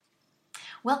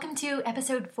Welcome to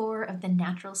episode 4 of the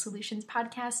Natural Solutions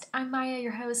Podcast. I'm Maya,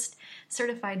 your host,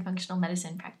 certified functional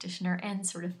medicine practitioner and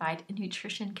certified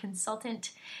nutrition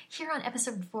consultant. Here on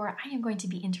episode 4, I am going to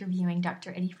be interviewing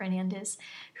Dr. Eddie Fernandes,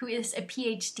 who is a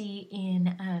PhD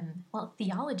in,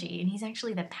 theology, and he's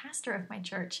actually the pastor of my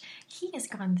church. He has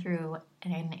gone through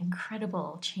an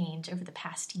incredible change over the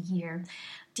past year,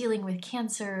 dealing with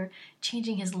cancer,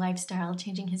 changing his lifestyle,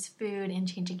 changing his food, and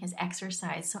changing his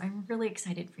exercise. So I'm really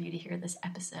excited for you to hear this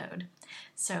episode.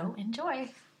 So enjoy.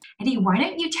 Eddie, why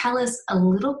don't you tell us a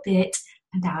little bit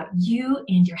about you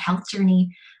and your health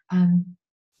journey,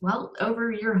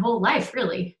 over your whole life,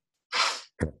 really.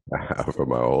 For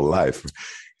my whole life.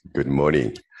 Good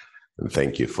morning, and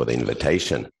thank you for the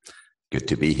invitation. Good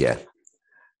to be here.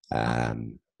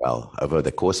 Over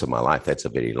the course of my life, that's a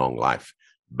very long life.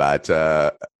 But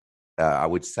I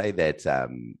would say that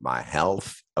my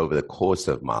health over the course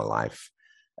of my life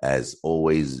has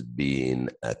always been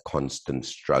a constant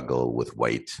struggle with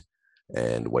weight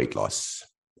and weight loss.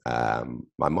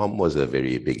 My mom was a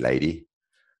very big lady.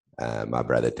 My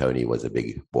brother Tony was a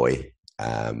big boy.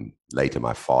 Later,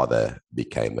 my father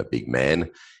became a big man.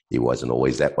 He wasn't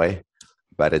always that way.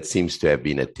 But it seems to have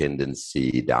been a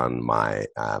tendency down my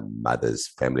mother's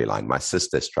family line. My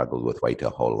sister struggled with weight her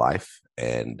whole life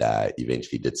and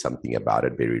eventually did something about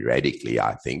it very radically,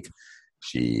 I think.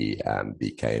 She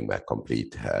became a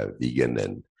complete vegan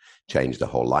and changed her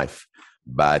whole life.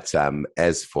 But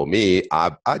as for me,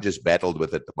 I just battled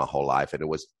with it my whole life. And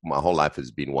my whole life has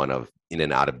been one of in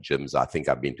and out of gyms. I think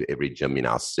I've been to every gym in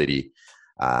our city.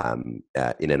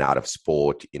 In and out of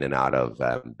sport, in and out of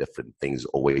different things,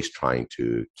 always trying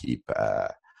to keep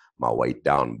my weight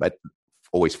down, but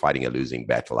always fighting a losing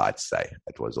battle, I'd say.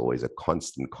 It was always a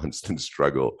constant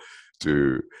struggle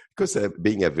because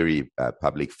being a very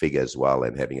public figure as well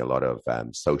and having a lot of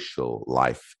social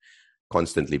life,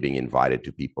 constantly being invited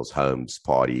to people's homes,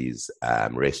 parties,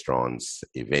 restaurants,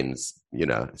 events,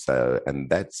 and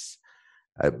that's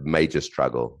a major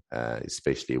struggle,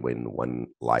 especially when one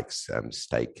likes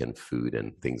steak and food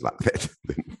and things like that.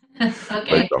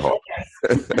 Okay.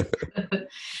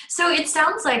 So it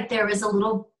sounds like there was a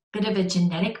little bit of a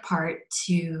genetic part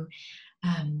to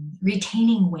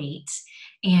retaining weight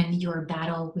and your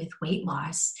battle with weight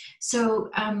loss. So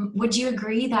would you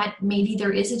agree that maybe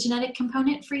there is a genetic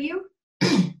component for you?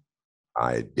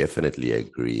 I definitely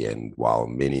agree. And while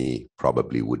many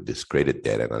probably would discredit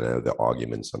that, and I know the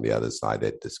arguments on the other side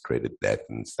that discredit that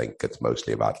and think it's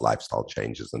mostly about lifestyle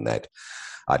changes and that,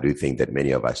 I do think that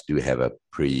many of us do have a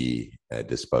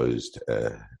predisposed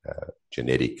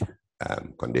genetic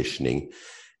conditioning.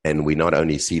 And we not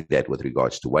only see that with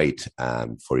regards to weight.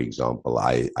 For example,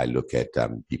 I look at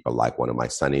people like one of my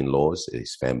son-in-laws.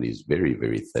 His family is very,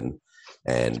 very thin.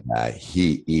 And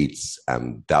he eats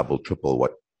double, triple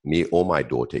what me or my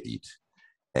daughter eat.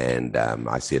 And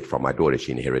I see it from my daughter.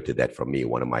 She inherited that from me,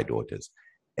 one of my daughters.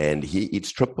 And he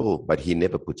eats triple, but he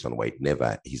never puts on weight,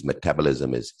 never. His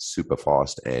metabolism is super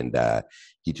fast and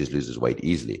he just loses weight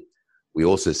easily. We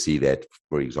also see that,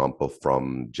 for example,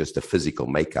 from just the physical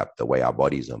makeup, the way our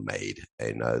bodies are made,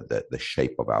 the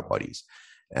shape of our bodies.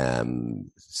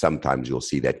 Sometimes you'll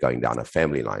see that going down a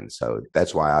family line. So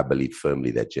that's why I believe firmly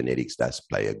that genetics does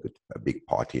play a big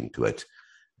part into it.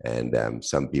 And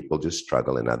some people just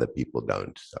struggle and other people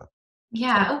don't. So.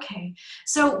 Yeah, okay.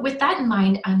 So with that in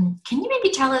mind, can you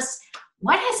maybe tell us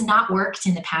what has not worked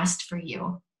in the past for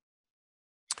you?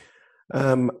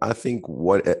 I think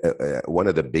one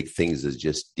of the big things is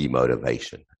just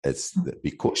demotivation. It's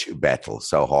because you battle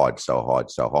so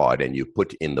hard, and you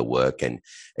put in the work and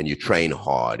you train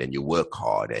hard and you work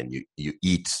hard and you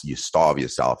eat, you starve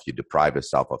yourself, you deprive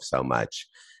yourself of so much.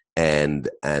 And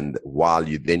while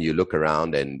you look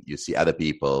around and you see other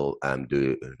people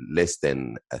do less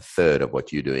than a third of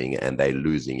what you're doing, and they're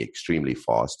losing extremely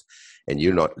fast, and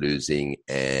you're not losing.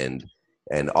 And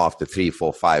after 3,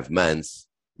 4, 5 months,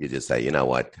 you just say, you know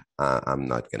what, I'm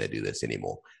not going to do this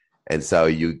anymore. And so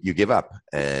you give up,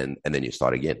 and then you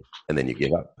start again, and then you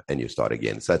give up and you start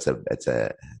again. So it's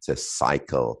a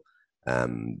cycle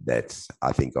that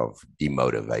I think of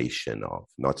demotivation, of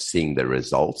not seeing the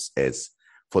results as.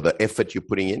 For the effort you're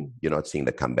putting in, you're not seeing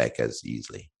the comeback as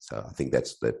easily. So I think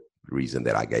that's the reason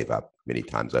that I gave up many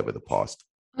times over the past.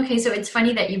 Okay, so it's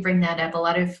funny that you bring that up. A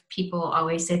lot of people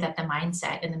always say that the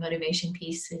mindset and the motivation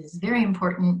piece is very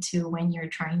important to when you're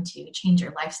trying to change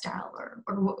your lifestyle or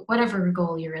whatever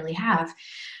goal you really have.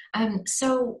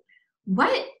 So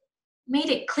what made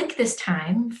it click this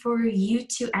time for you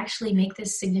to actually make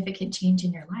this significant change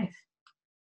in your life?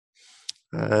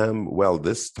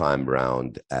 This time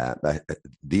round,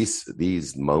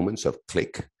 these moments of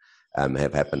click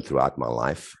have happened throughout my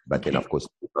life. But then, of course,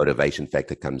 the motivation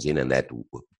factor comes in, and that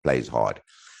plays hard.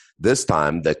 This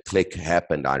time, the click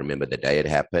happened. I remember the day it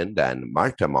happened. And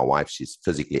Marta, my wife, she's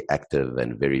physically active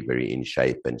and very, very in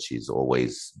shape. And she's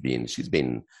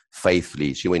been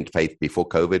faithfully, she went faith before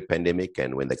COVID pandemic.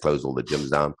 And when they closed all the gyms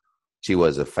down, she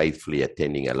was faithfully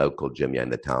attending a local gym here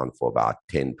in the town for about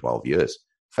 10, 12 years,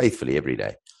 faithfully every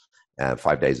day,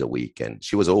 5 days a week. And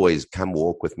she was always, come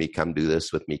walk with me, come do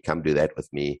this with me, come do that with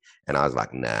me. And I was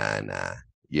like, nah,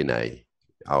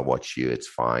 I'll watch you. It's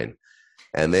fine.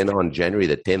 And then on January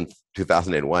the 10th,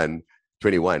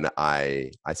 2021,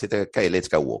 I said, okay, let's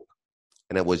go walk.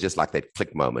 And it was just like that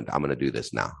click moment. I'm going to do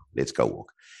this now. Let's go walk.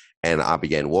 And I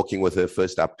began walking with her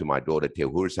first up to my daughter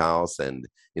Tehur's house. And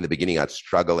in the beginning, I'd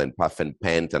struggle and puff and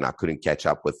pant, and I couldn't catch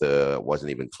up with her. I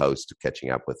wasn't even close to catching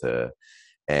up with her.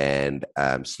 And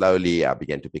slowly, I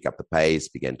began to pick up the pace,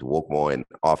 began to walk more. And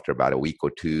after about a week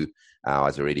or two, I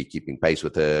was already keeping pace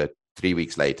with her. 3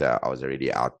 weeks later, I was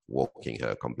already out walking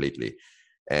her completely.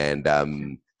 And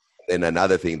then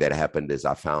another thing that happened is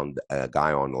I found a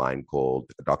guy online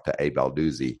called Dr. A.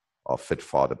 Balduzzi of Fit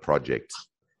Father Project.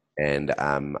 And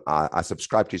I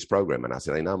subscribed to his program. And I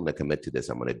said, I'm going to commit to this.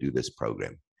 I'm going to do this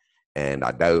program. And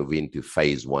I dove into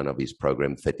phase 1 of his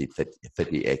program,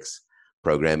 30X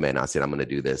program. And I said, I'm going to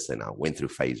do this. And I went through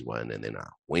phase 1. And then I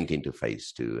went into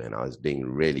phase 2. And I was being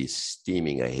really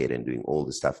steaming ahead and doing all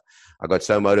the stuff. I got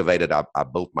so motivated, I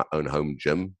built my own home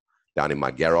gym down in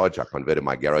my garage. I converted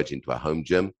my garage into a home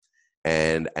gym.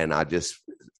 And I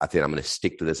think I'm going to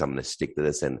stick to this. I'm going to stick to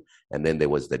this. And then there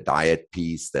was the diet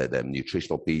piece, the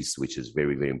nutritional piece, which is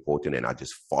very, very important. And I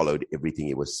just followed everything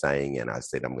he was saying. And I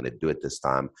said, I'm going to do it this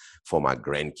time for my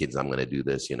grandkids. I'm going to do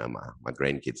this. My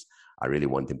grandkids, I really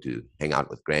want them to hang out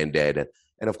with granddad.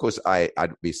 And of course, I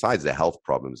besides the health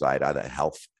problems, I had other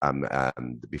health,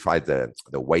 besides the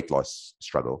weight loss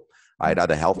struggle, I had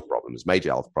other health problems, major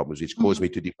health problems, which caused me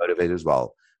to demotivate as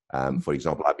well. For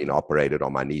example, I've been operated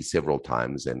on my knee several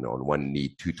times, and on one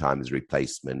knee, 2 times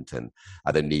replacement, and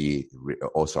other knee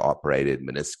also operated,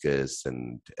 meniscus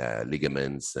and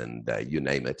ligaments and you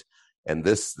name it. And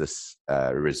this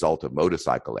result of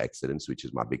motorcycle accidents, which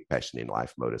is my big passion in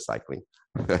life, motorcycling.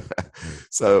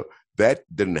 So that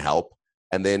didn't help.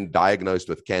 And then diagnosed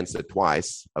with cancer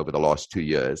twice over the last 2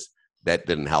 years. That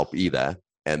didn't help either.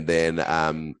 And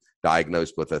then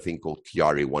diagnosed with a thing called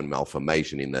Chiari-1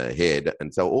 malformation in the head.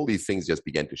 And so all these things just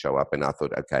began to show up. And I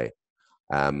thought, okay,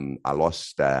 I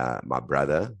lost my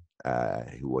brother,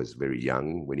 who was very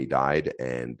young when he died.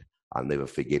 And I'll never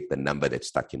forget the number that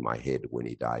stuck in my head when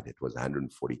he died. It was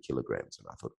 140 kilograms. And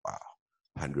I thought, wow,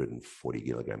 140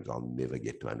 kilograms. I'll never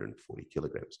get to 140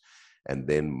 kilograms. And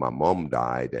then my mom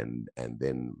died, and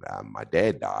then my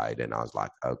dad died. And I was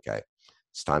like, okay,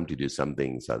 it's time to do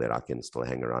something so that I can still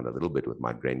hang around a little bit with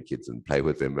my grandkids and play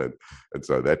with them. And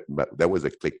so that was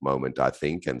a click moment, I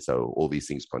think. And so all these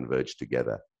things converged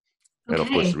together. Okay. And of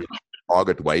course,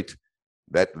 target weight,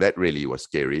 that really was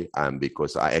scary,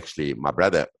 because my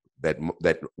brother, that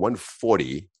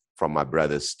 140 from my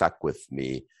brother stuck with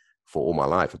me for all my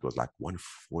life. It was like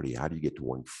 140. How do you get to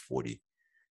 140?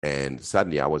 And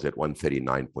suddenly I was at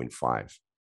 139.5.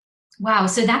 Wow.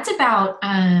 So that's about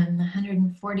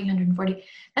 140.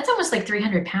 That's almost like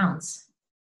 300 pounds.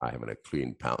 I haven't a clue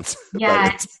in pounds.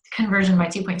 Yeah, it's conversion by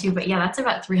 2.2. But yeah, that's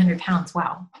about 300 pounds.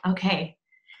 Wow. Okay.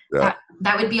 Yeah.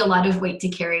 That would be a lot of weight to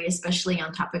carry, especially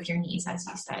on top of your knees, as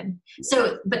you said.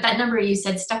 So, but that number you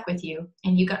said stuck with you,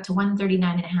 and you got to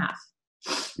 139.5.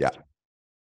 Yeah.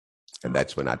 And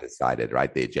that's when I decided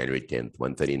right there, January 10th,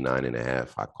 139.5.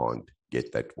 I can't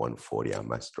get that 140. I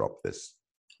must drop this.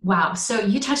 Wow. So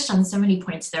you touched on so many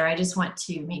points there. I just want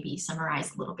to maybe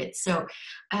summarize a little bit. So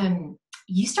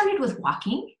you started with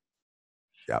walking.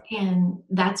 Yep. And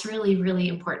that's really, really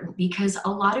important, because a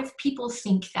lot of people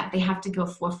think that they have to go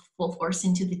full force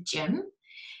into the gym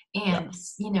and,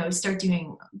 start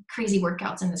doing crazy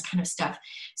workouts and this kind of stuff.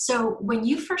 So when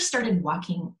you first started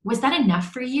walking, was that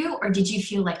enough for you, or did you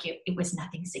feel like it was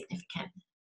nothing significant?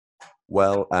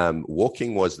 Well,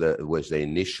 walking was the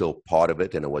initial part of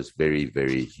it, and it was very,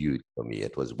 very huge for me.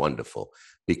 It was wonderful,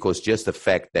 because just the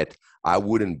fact that I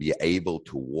wouldn't be able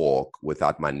to walk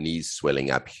without my knees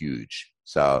swelling up huge.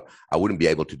 So I wouldn't be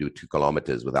able to do 2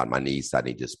 kilometers without my knees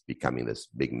suddenly just becoming this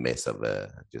big mess of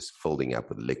just folding up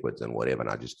with liquids and whatever, and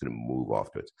I just couldn't move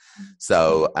afterwards.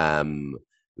 So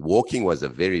walking was a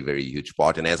very, very huge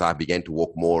part. And as I began to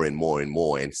walk more and more and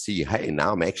more and see, hey,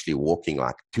 now I'm actually walking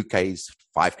like 2Ks,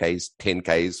 5Ks,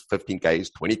 10Ks,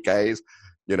 15Ks, 20Ks,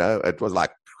 it was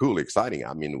like cool, exciting.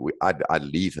 I mean, I'd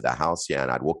leave the house here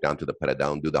and I'd walk down to the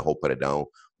Paradão, do the whole Paradão,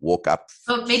 walk up.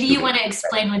 Well, maybe you want to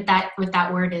explain what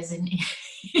that word is in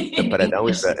But I know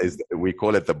English. we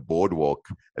call it the boardwalk.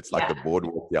 It's like Yeah. the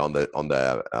boardwalk on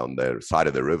the side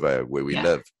of the river where we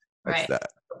live. It's Right. the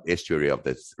estuary of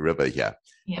this river here.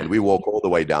 Yeah. And we walk all the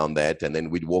way down that, and then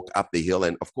we'd walk up the hill.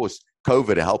 And of course,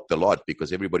 COVID helped a lot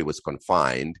because everybody was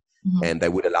confined, and they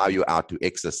would allow you out to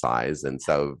exercise. And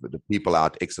so the people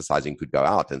out exercising could go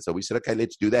out. And so we said, okay,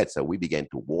 let's do that. So we began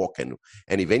to walk, and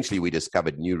eventually we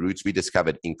discovered new routes. We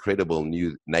discovered incredible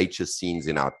new nature scenes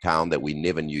in our town that we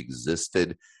never knew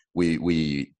existed.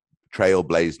 We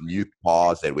trailblazed new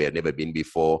paths that we had never been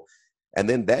before. And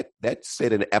then that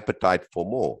set an appetite for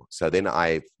more. So then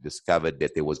I discovered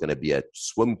that there was going to be a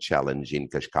swim challenge in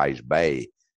Cascais Bay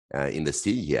in the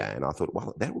sea here. And I thought,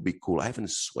 well, that would be cool. I haven't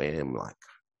swam like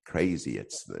crazy.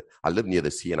 I live near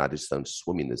the sea and I just don't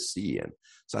swim in the sea. And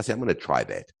so I said, I'm going to try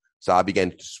that. So I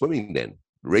began swimming then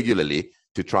regularly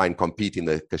to try and compete in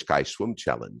the Cascais Swim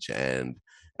Challenge.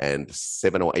 And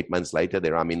 7 or 8 months later,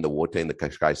 there I'm in the water in the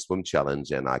Cascais Swim Challenge,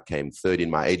 and I came third in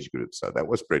my age group. So that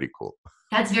was pretty cool.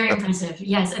 That's very impressive.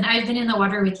 Yes, and I've been in the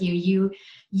water with you.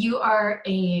 You are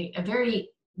a very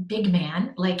big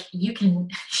man. Like you can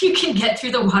get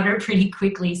through the water pretty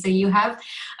quickly. So you have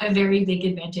a very big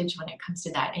advantage when it comes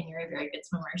to that, and you're a very good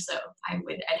swimmer. So I'd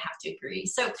have to agree.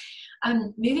 So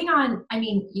moving on, I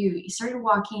mean, you started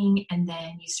walking and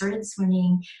then you started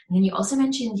swimming, and then you also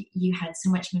mentioned you had so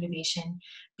much motivation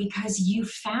because you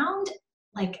found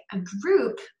like a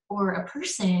group or a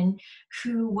person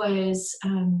who was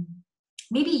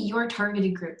maybe your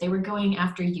targeted group. They were going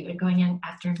after you and going in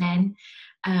after men.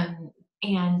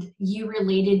 And you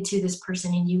related to this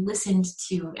person and you listened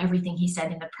to everything he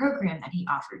said in the program that he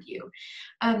offered you.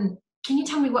 Can you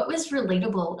tell me what was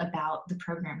relatable about the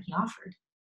program he offered?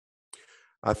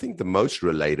 I think the most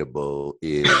relatable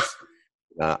is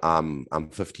I'm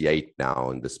 58 now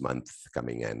in this month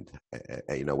coming, and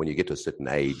when you get to a certain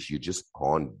age, you just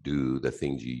can't do the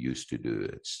things you used to do.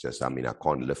 It's just, I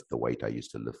can't lift the weight I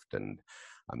used to lift, and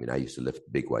I used to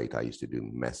lift big weight. I used to do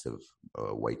massive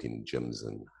weight in gyms,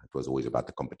 and it was always about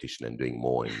the competition and doing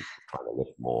more and trying to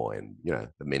lift more, and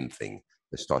the men thing,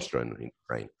 testosterone in the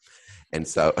brain. And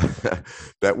so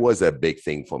that was a big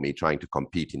thing for me, trying to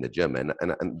compete in the gym. And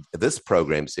this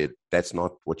program said that's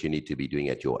not what you need to be doing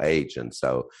at your age. And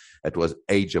so it was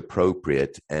age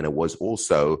appropriate, and it was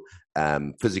also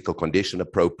physical condition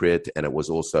appropriate, and it was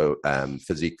also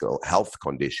physical health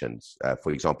conditions.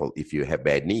 For example, if you have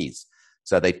bad knees.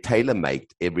 So they tailor-made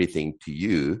everything to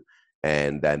you.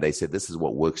 And then they said, this is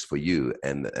what works for you.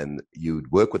 And you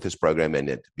work with this program, and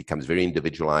it becomes very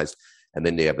individualized. And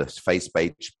then they have this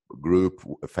Facebook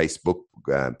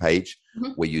page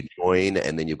where you join,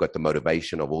 and then you've got the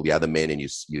motivation of all the other men, and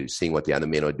you're seeing what the other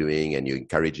men are doing, and you're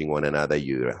encouraging one another,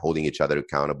 you're holding each other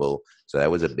accountable. So that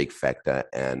was a big factor.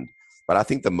 But I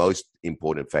think the most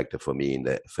important factor for me in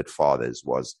the Fit Fathers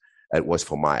was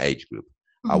for my age group.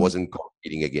 I wasn't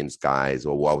competing against guys,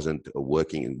 or I wasn't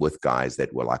working with guys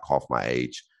that were like half my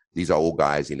age. These are all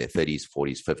guys in their 30s,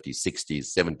 40s, 50s,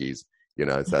 60s, 70s,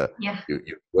 so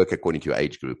you work according to your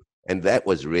age group. And that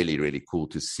was really, really cool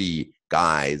to see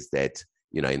guys that,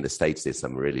 in the States, there's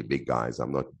some really big guys.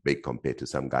 I'm not big compared to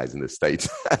some guys in the States.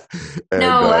 And,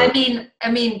 no, I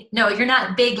mean, no, you're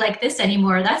not big like this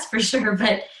anymore. That's for sure.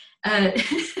 But but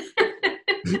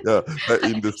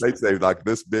in the States, they're like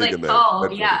this big. Like and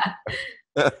tall, yeah.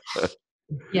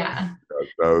 Yeah.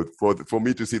 So for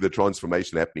me to see the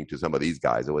transformation happening to some of these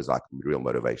guys, it was like real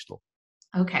motivational.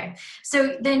 Okay.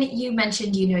 So then you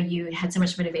mentioned, you had so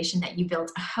much motivation that you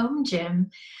built a home gym.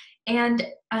 And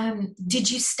did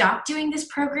you stop doing this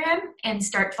program and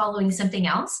start following something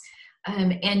else?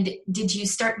 And did you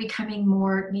start becoming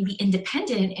more maybe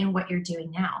independent in what you're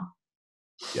doing now?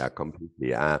 Yeah,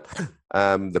 completely.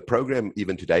 The program,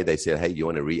 even today, they said, hey, you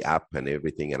want to re-up and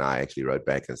everything? And I actually wrote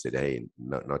back and said, hey,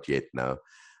 no, not yet, no.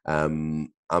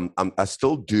 I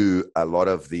still do a lot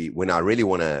of when I really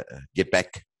want to get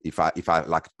back, if I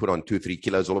like put on 2-3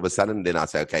 kilos all of a sudden, then I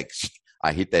say, okay,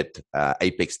 I hit that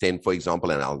Apex 10, for example,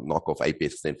 and I'll knock off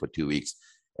Apex 10 for 2 weeks,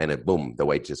 and boom, the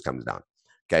weight just comes down.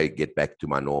 Okay, get back to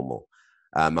my normal.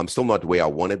 I'm still not where I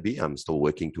want to be. I'm still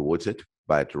working towards it.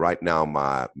 But right now,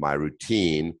 my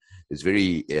routine is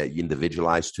very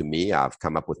individualized to me. I've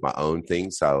come up with my own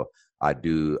thing. So I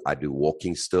do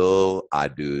walking still. I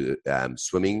do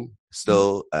swimming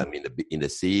still in the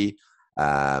sea.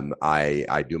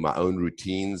 I do my own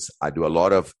routines. I do a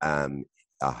lot of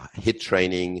HIIT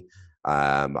training.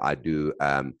 I do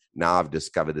now. I've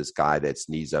discovered this guy that's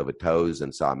knees over toes,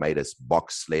 and so I made a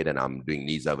box sled, and I'm doing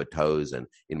knees over toes, and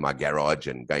in my garage,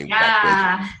 and going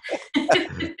backwards.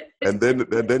 And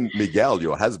then Miguel,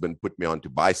 your husband, put me onto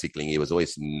bicycling. He was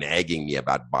always nagging me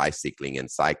about bicycling and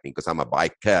cycling because I'm a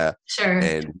biker. Sure.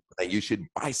 And you should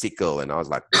bicycle. And I was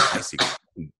like, bicycle.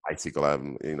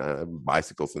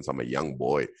 Bicycle since I'm a young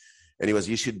boy. And he was,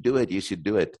 you should do it. You should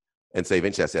do it. And so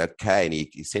eventually I said, okay. And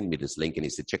he sent me this link and he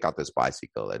said, check out this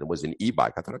bicycle. And it was an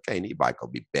e-bike. I thought, okay, an e-bike will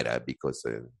be better because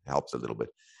it helps a little bit.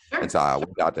 Sure. And so I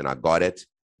went out and I got it.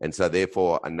 And so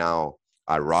therefore now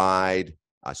I ride,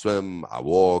 I swim, I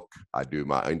walk, I do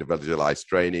my individualized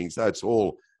training. So it's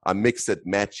all, I mix it,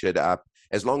 match it up.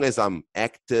 As long as I'm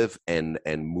active and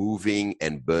moving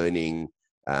and burning,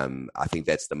 I think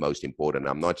that's the most important.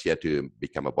 I'm not here to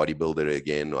become a bodybuilder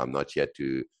again. I'm not here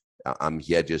to, I'm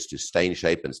here just to stay in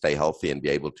shape and stay healthy and be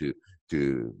able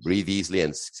to breathe easily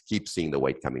and keep seeing the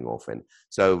weight coming off. And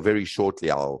so very shortly,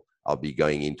 I'll be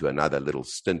going into another little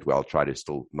stint where I'll try to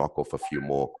still knock off a few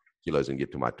more kilos and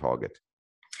get to my target.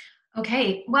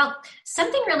 Okay. Well,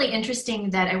 something really interesting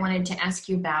that I wanted to ask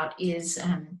you about is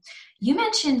you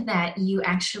mentioned that you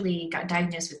actually got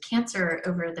diagnosed with cancer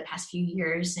over the past few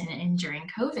years and during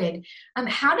COVID.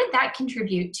 How did that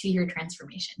contribute to your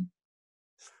transformation?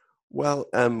 Well,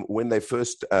 when they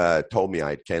first told me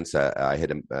I had cancer, I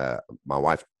had my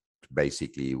wife.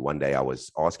 Basically, one day I was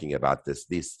asking about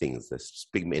these things, this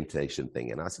pigmentation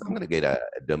thing. And I said, I'm going to get a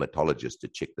dermatologist to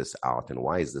check this out. And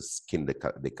why is this skin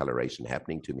discoloration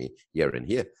happening to me here and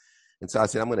here? And so I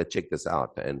said, I'm going to check this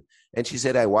out. And she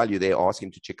said, hey, while you're there, ask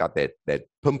him to check out that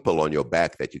pimple on your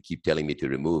back that you keep telling me to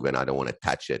remove, and I don't want to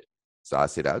touch it. So I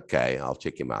said, okay, I'll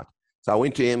check him out. So I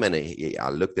went to him and I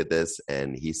looked at this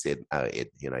and he said,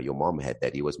 your mom had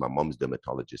that. He was my mom's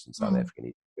dermatologist in South Africa.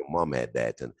 Your mom had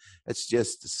that. And it's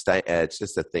just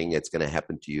a thing. It's going to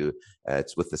happen to you.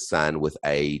 It's with the sun, with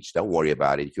age. Don't worry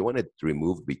about it. If you want it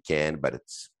removed, we can, but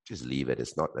just leave it.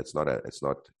 It's not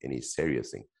any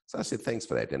serious thing. So I said, thanks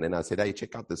for that. And then I said, hey,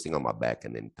 check out this thing on my back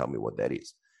and then tell me what that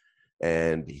is.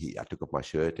 And I took off my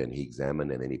shirt and he examined,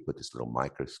 and then he put this little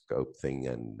microscope thing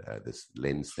and this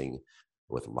lens thing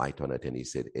with light on it. And he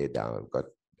said, Ed, I've got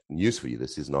news for you.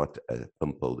 This is not a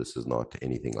pimple. This is not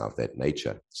anything of that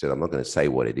nature. He said, I'm not going to say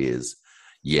what it is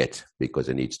yet because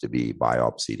it needs to be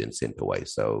biopsied and sent away.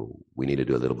 So we need to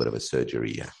do a little bit of a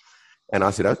surgery here. And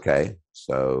I said, okay.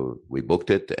 So we booked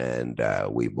it and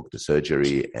we booked the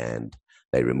surgery and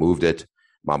they removed it.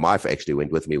 My wife actually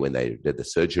went with me when they did the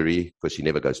surgery because she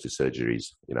never goes to surgeries.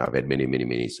 I've had many, many,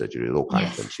 many surgeries, all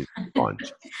kinds of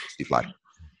things. She's like,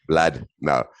 blood,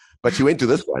 no. But she went to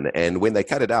this one, and when they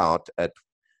cut it out,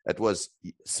 it was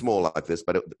small like this,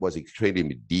 but it was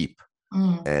extremely deep.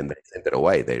 And they sent it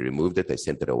away. They removed it. They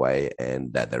sent it away,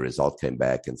 and the result came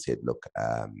back and said, look,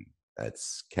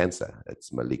 it's cancer.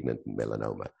 It's malignant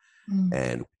melanoma.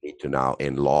 And we need to now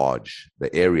enlarge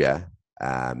the area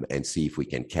and see if we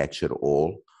can catch it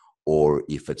all or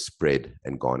if it's spread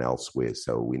and gone elsewhere.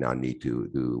 So we now need to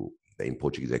do, in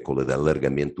Portuguese, they call it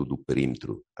alargamento do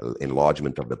perímetro,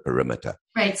 enlargement of the perimeter.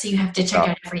 Right, so you have to check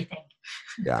out everything.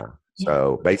 Yeah.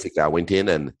 So basically I went in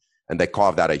and they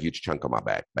carved out a huge chunk of my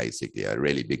back, basically, a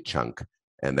really big chunk.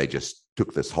 And they just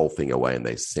took this whole thing away and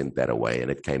they sent that away. And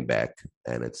it came back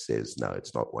and it says, no,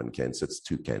 it's not one cancer, it's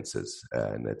two cancers.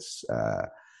 And it's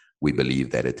we believe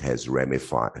that it has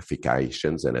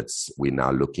ramifications, and we're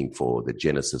now looking for the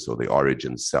genesis or the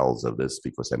origin cells of this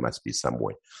because they must be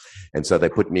somewhere. And so they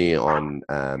put me on,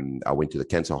 I went to the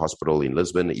cancer hospital in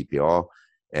Lisbon, EPR,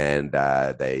 and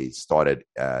they started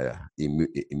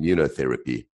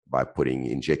immunotherapy by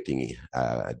injecting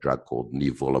a drug called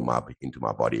nivolumab into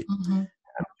my body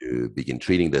to begin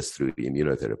treating this through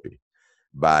immunotherapy.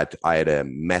 But I had a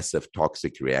massive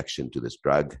toxic reaction to this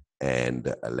drug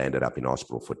and I landed up in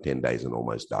hospital for 10 days and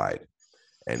almost died.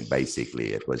 And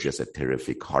basically, it was just a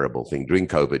terrific, horrible thing during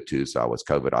COVID too. So I was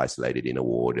COVID isolated in a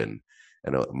ward and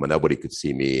nobody could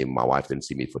see me. My wife didn't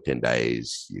see me for 10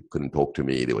 days. You couldn't talk to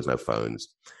me. There was no phones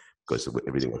because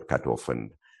everything was cut off.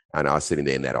 And I was sitting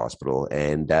there in that hospital.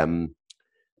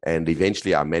 And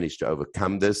eventually I managed to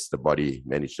overcome this. The body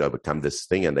managed to overcome this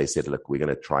thing. And they said, look, we're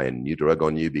going to try a new drug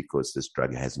on you because this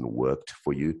drug hasn't worked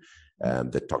for you.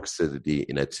 The toxicity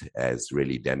in it has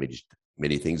really damaged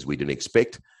many things we didn't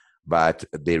expect. But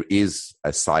there is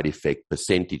a side effect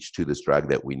percentage to this drug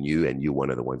that we knew, and you're one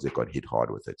of the ones that got hit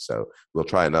hard with it. So we'll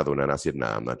try another one. And I said, no,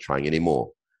 I'm not trying anymore.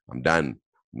 I'm done.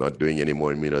 I'm not doing any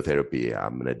more immunotherapy.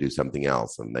 I'm going to do something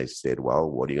else. And they said, well,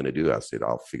 what are you going to do? I said,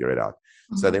 I'll figure it out.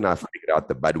 So then I figured out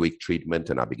the Budwig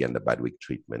treatment, and I began the Budwig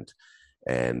treatment.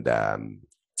 And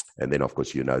And then, of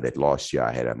course, you know that last year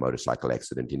I had a motorcycle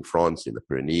accident in France, in the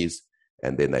Pyrenees,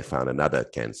 and then they found another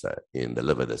cancer in the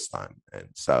liver this time. And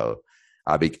so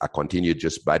I continued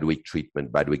just Budwig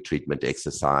treatment,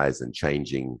 exercise, and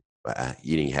changing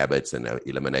eating habits, and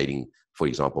eliminating, for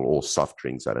example, all soft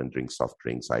drinks. I don't drink soft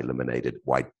drinks. I eliminated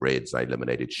white breads. I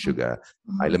eliminated sugar.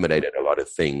 I eliminated a lot of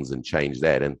things and changed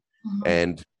that.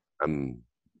 And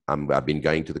I've been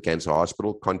going to the cancer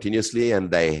hospital continuously, and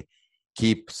they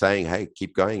keep saying, "Hey,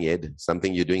 keep going, Ed.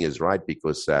 Something you're doing is right,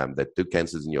 because the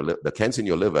cancer in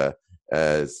your liver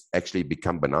has actually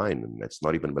become benign, and it's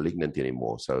not even malignant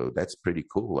anymore." So that's pretty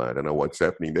cool. I don't know what's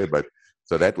happening there, but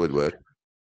so that would work.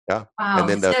 Yeah. Wow. And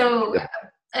then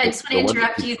I just want to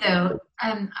interrupt you though.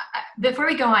 Before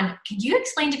we go on, could you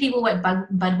explain to people what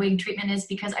Budwig treatment is?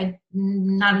 Because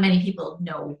not many people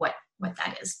know what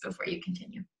that is before you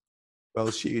continue. Well,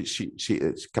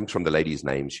 it comes from the lady's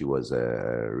name. She was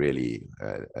a really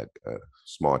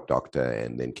smart doctor,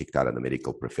 and then kicked out of the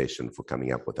medical profession for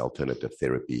coming up with alternative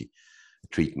therapy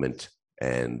treatment,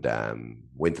 and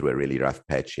went through a really rough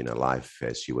patch in her life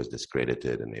as she was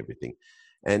discredited and everything.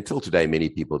 And till today, many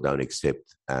people don't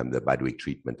accept the Budwig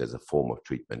treatment as a form of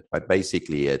treatment. But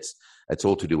basically, it's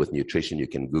all to do with nutrition. You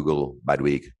can Google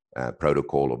Budwig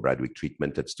protocol or Budwig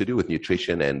treatment. It's to do with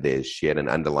nutrition, and she had an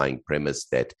underlying premise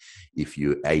that if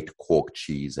you ate cork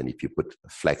cheese and if you put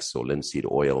flax or linseed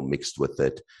oil mixed with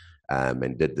it,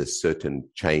 and did this certain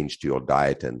change to your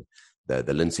diet, and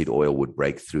the linseed oil would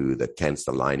break through the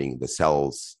cancer lining, the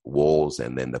cells walls,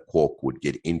 and then the cork would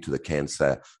get into the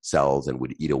cancer cells and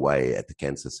would eat away at the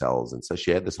cancer cells. And so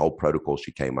she had this whole protocol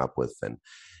she came up with.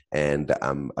 And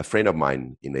a friend of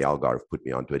mine in the Algarve put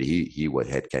me onto it. He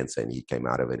had cancer, and he came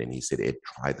out of it, and he said, "Ed,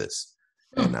 try this."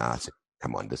 And I said,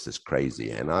 "Come on, this is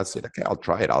crazy." And I said, "Okay, I'll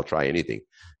try it. I'll try anything."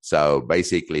 So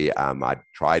basically, I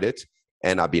tried it.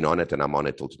 And I've been on it, and I'm on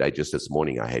it till today. Just this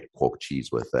morning, I had cork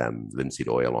cheese with linseed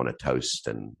oil on a toast,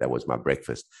 and that was my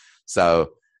breakfast.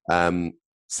 So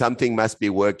something must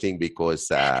be working, because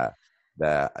I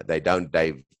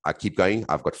keep going.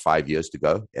 I've got 5 years to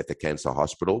go at the cancer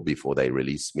hospital before they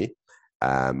release me.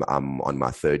 I'm on my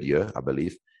 3rd year, I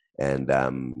believe. And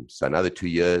so another 2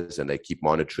 years, and they keep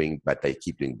monitoring, but they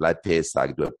keep doing blood tests. I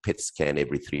do a PET scan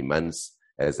every 3 months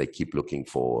as they keep looking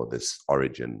for this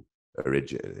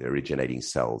originating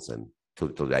cells, and till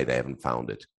today they haven't found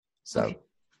it. So, okay.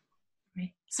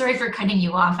 Right. Sorry for cutting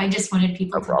you off. I just wanted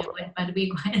people to know what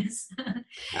Budwig was.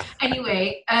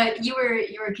 Anyway, you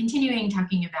were continuing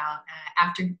talking about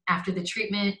after the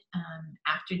treatment,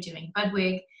 after doing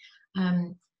Budwig.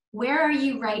 Where are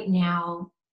you right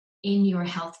now in your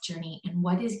health journey, and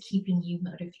what is keeping you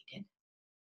motivated?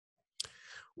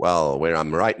 Well, where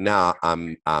I'm right now,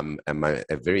 I'm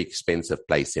a very expensive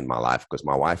place in my life, because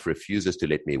my wife refuses to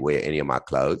let me wear any of my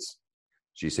clothes.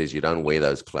 She says, "You don't wear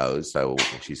those clothes." So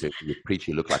she said, "You preach,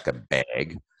 you look like a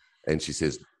bag." And she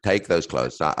says, "Take those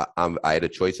clothes." So I had a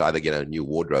choice, either get a new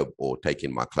wardrobe or take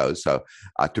in my clothes. So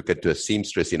I took it to a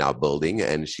seamstress in our building,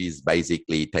 and she's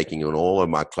basically taking in all of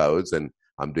my clothes, and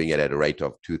I'm doing it at a rate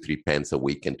of 2-3 pants a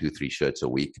week and 2-3 shirts a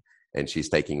week. And she's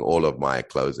taking all of my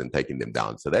clothes and taking them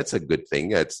down. So that's a good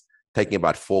thing. It's taking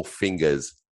about 4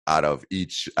 fingers out of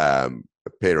each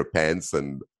pair of pants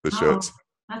and the shirts.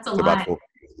 That's a lot. About 4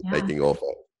 fingers taking off.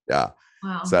 Yeah.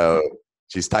 Wow. So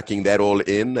she's tucking that all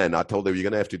in. And I told her, "You're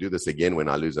going to have to do this again when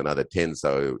I lose another 10.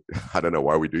 So I don't know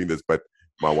why we're doing this, but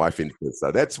my wife insists.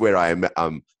 So that's where I am.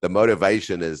 The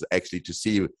motivation is actually to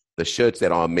see the shirts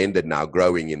that are mended now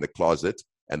growing in the closet,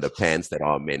 and the pants that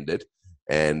are mended.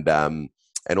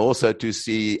 And also to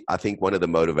see, I think one of the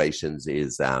motivations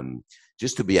is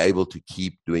just to be able to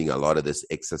keep doing a lot of this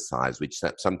exercise, which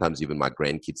sometimes even my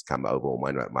grandkids come over, or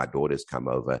my daughters come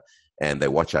over, and they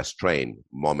watch us train.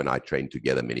 Mom and I train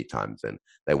together many times, and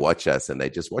they watch us, and they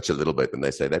just watch a little bit, and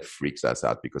they say that freaks us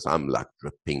out, because I'm like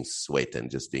dripping sweat and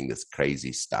just doing this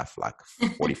crazy stuff, like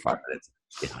 45 minutes,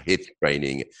 HIIT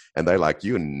training, and they're like,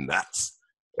 "You nuts,"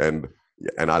 and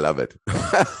I love it.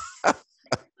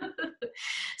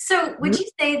 So would you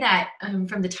say that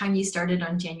from the time you started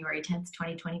on January 10th,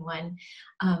 2021,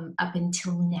 up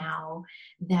until now,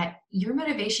 that your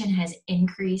motivation has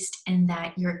increased, and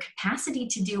that your capacity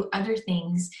to do other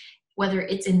things, whether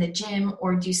it's in the gym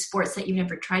or do sports that you've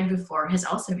never tried before, has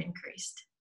also increased?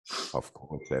 Of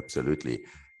course, absolutely.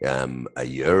 A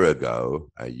year ago,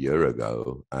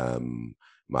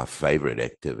 my favorite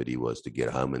activity was to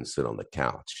get home and sit on the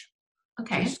couch.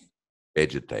 Okay. Just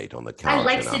vegetate on the couch. I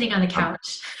like sitting on the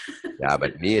couch. Yeah,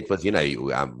 but me, it was,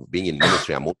 being in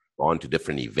ministry, I'm on to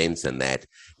different events and that.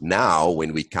 Now,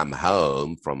 when we come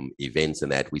home from events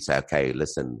and that, we say, "Okay,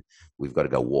 listen, we've got to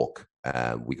go walk."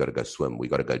 We got to go swim. We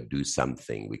got to go do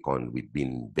something. We can't. We've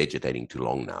been vegetating too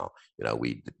long now.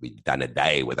 We've done a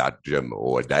day without gym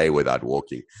or a day without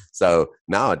walking. So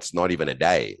now it's not even a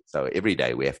day. So every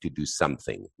day we have to do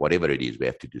something, whatever it is. We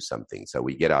have to do something. So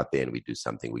we get out there and we do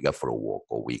something. We go for a walk,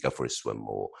 or we go for a swim,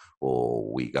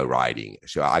 or we go riding.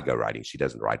 So I go riding. She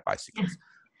doesn't ride bicycles,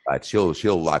 but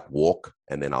she'll like walk,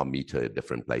 and then I'll meet her at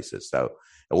different places. So,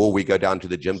 or we go down to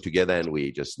the gym together and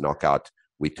we just knock out.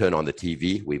 We turn on the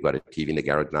TV. We've got a TV in the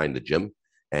garage now in the gym,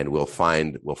 and we'll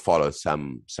follow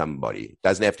somebody. It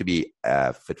doesn't have to be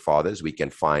Fit Fathers.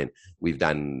 We've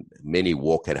done many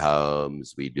walk at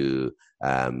homes. We do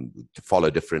to follow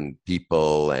different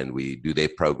people, and we do their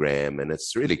program. And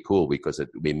it's really cool because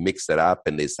we mix it up,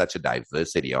 and there's such a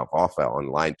diversity of offer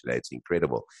online today. It's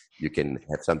incredible. You can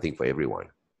have something for everyone.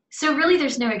 So really,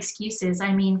 there's no excuses.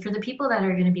 I mean, for the people that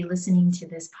are going to be listening to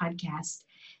this podcast,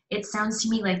 it sounds to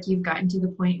me like you've gotten to the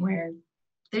point where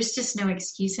there's just no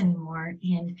excuse anymore.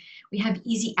 And we have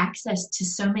easy access to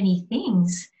so many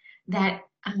things that,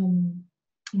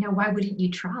 why wouldn't you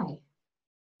try?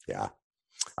 Yeah.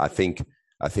 I think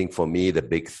for me, the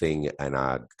big thing, and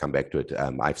I come back to it,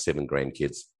 I have 7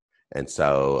 grandkids. And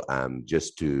so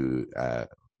just to,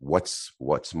 what's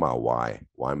my why?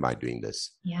 Why am I doing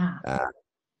this? Yeah.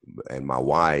 And my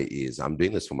why is I'm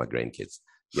doing this for my grandkids.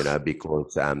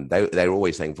 Because they're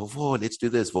always saying, Vovo, let's do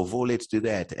this, Vovo, let's do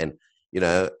that. And,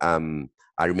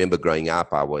 I remember growing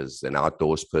up, I was an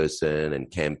outdoors person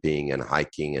and camping and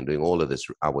hiking and doing all of this.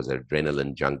 I was an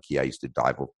adrenaline junkie. I used to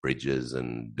dive off bridges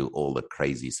and do all the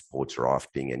crazy sports,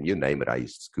 rafting, and you name it. I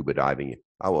used to scuba diving.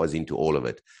 I was into all of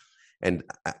it. And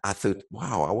I thought,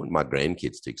 wow, I want my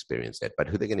grandkids to experience that. But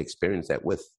who are they going to experience that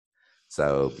with?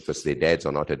 So, because their dads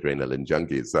are not adrenaline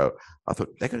junkies. So I thought,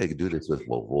 they're going to do this with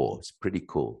Vovo. It's pretty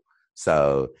cool.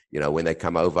 So, when they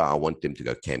come over, I want them to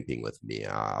go camping with me.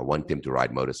 I want them to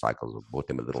ride motorcycles. I bought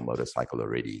them a little motorcycle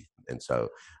already. And so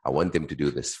I want them to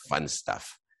do this fun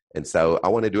stuff. And so I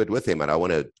want to do it with them. And I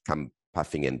want to come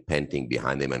puffing and panting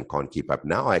behind them and can't keep up.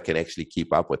 Now I can actually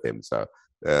keep up with them. So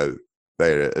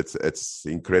it's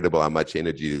incredible how much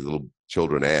energy these little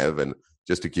children have. And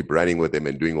just to keep running with them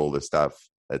and doing all this stuff,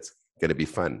 it's going to be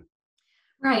fun.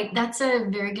 Right. That's a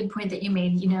very good point that you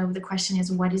made. The question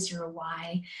is, what is your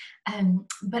why?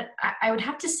 But I would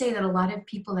have to say that a lot of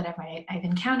people that I've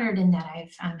encountered and that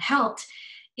I've helped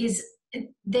is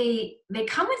they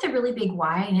come with a really big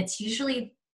why. And it's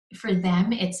usually for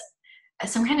them, it's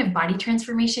some kind of body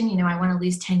transformation. I want to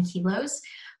lose 10 kilos,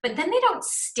 but then they don't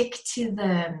stick to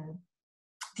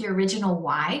the original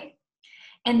why,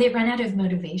 and they run out of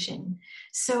motivation.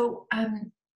 So,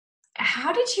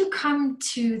 how did you come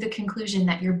to the conclusion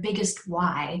that your biggest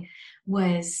why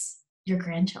was your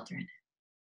grandchildren?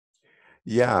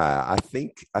 Yeah, I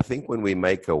think when we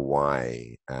make a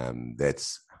why,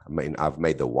 I've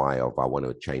made the why of I want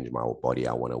to change my body,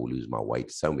 I want to lose my weight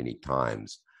so many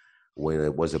times. When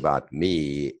it was about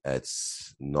me,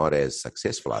 it's not as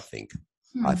successful, I think.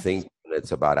 I think when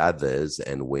it's about others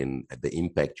and when the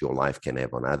impact your life can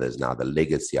have on others. Now, the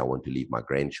legacy I want to leave my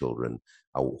grandchildren,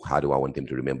 how do I want them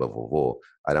to remember Vovo?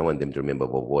 I don't want them to remember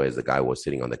Vovo as the guy who was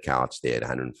sitting on the couch there at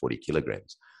 140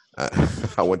 kilograms.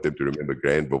 I want them to remember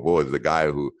Grand Vovo as the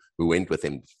guy who went with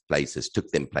them places, took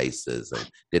them places, and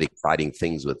did exciting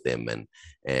things with them,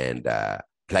 and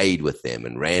played with them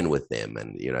and ran with them.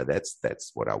 And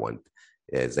that's what I want.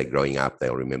 As they're growing up,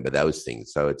 they'll remember those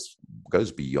things. So it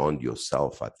goes beyond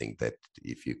yourself. I think that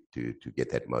if you to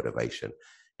get that motivation,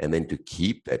 and then to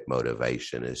keep that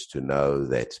motivation is to know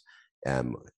that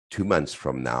 2 months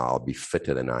from now I'll be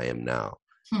fitter than I am now.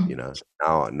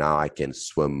 Now I can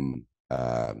swim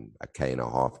 1.5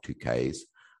 km, 2 km,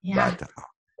 but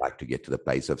I'd like to get to the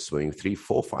place of swimming 3,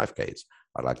 4, 5 km.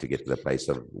 I'd like to get to the place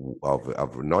of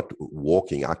not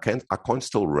walking. I can't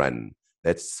still run.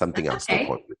 That's something I still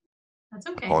can't do. That's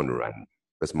okay. I can't run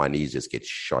because my knees just get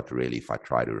shot really if I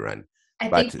try to run. I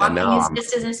think walking is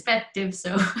just as effective.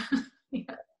 So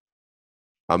yeah.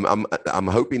 I'm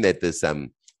hoping that this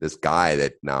guy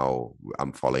that now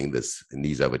I'm following, this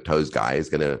knees over toes guy, is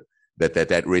gonna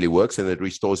that really works and it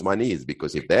restores my knees,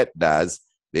 because if that does,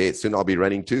 soon I'll be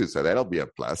running too, so that'll be a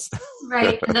plus.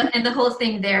 Right. And the whole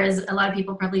thing there is, a lot of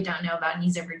people probably don't know about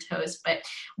knees over toes, but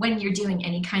when you're doing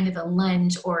any kind of a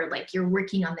lunge or like you're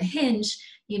working on the hinge,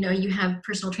 you have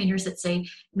personal trainers that say,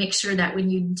 make sure that when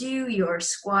you do your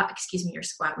squat,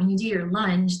 when you do your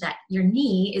lunge, that your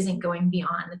knee isn't going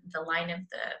beyond the line of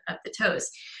the toes,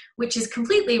 which is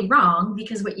completely wrong,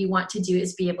 because what you want to do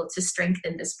is be able to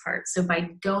strengthen this part. So by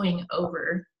going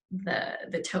over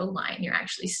the toe line, you're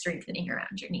actually strengthening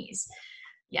around your knees.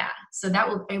 Yeah. So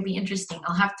it'll be interesting.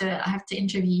 I have to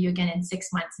interview you again in 6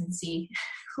 months and see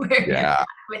where you're Yeah. at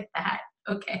with that.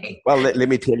 Okay. Well, let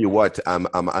me tell you what.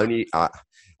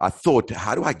 I thought,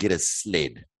 how do I get a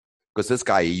sled? Because this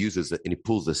guy, he uses it and he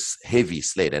pulls this heavy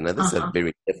sled. And this is a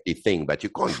very hefty thing, but you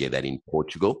can't get that in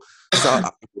Portugal. So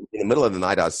in the middle of the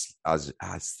night, I was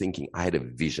thinking, I had a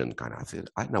vision kind of. I said,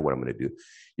 I know what I'm going to do.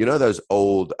 You know those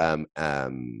old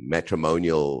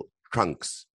matrimonial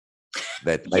trunks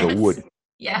that made of wood?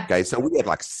 Yeah. Okay, so we had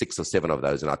like 6 or 7 of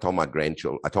those, and I told my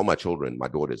children, my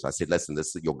daughters, I said, listen,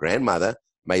 this is your grandmother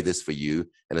made this for you,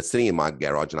 and it's sitting in my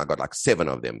garage, and I got like 7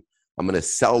 of them. I'm going to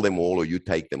sell them all, or you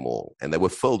take them all. And they were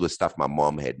filled with stuff my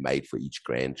mom had made for each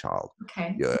grandchild.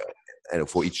 Okay. Yeah, and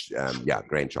for each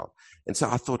grandchild. And so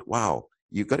I thought, wow,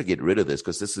 you've got to get rid of this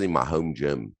because this is in my home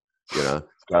gym, you know.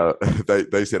 So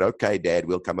they said, okay, Dad,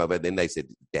 we'll come over. Then they said,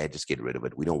 Dad, just get rid of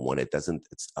it. We don't want it.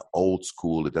 It's old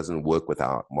school. It doesn't work with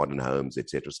our modern homes,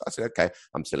 etc. So I said, okay,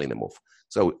 I'm selling them off.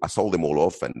 So I sold them all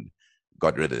off and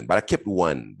got rid of them. But I kept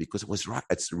one because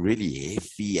it's really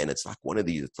heavy and it's like one of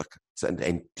these, it's an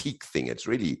antique thing. It's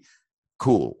really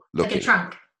cool looking. Like a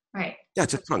trunk, right? Yeah,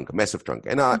 it's a trunk, a massive trunk.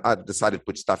 And I decided to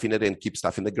put stuff in it and keep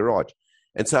stuff in the garage.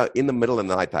 And so in the middle of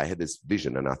the night, I had this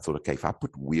vision and I thought, okay, if I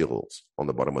put wheels on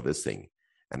the bottom of this thing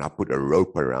and I put a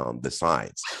rope around the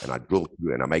sides and I drill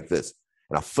through and I make this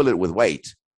and I fill it with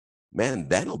weight, man,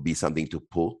 that'll be something to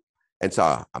pull. And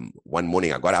so one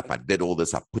morning I got up, I did all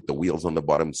this. I put the wheels on the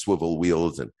bottom, swivel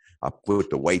wheels, and I put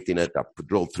the weight in it. I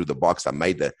drilled through the box. I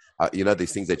made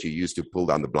these things that you use to pull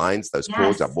down the blinds, those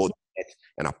cords. I bought that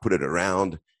and I put it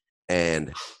around.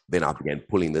 And then I began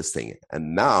pulling this thing.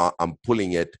 And now I'm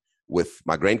pulling it with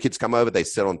my grandkids come over. They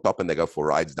sit on top and they go for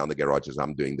rides down the garages.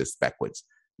 I'm doing this backwards.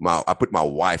 I put my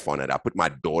wife on it. I put my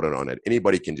daughter on it.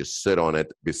 Anybody can just sit on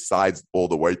it besides all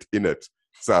the weight in it.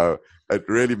 So it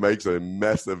really makes a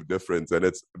massive difference. And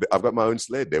I've got my own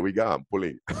sled. There we go. I'm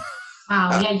pulling.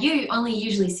 Wow. Yeah. You only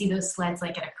usually see those sleds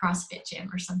like at a CrossFit gym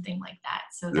or something like that.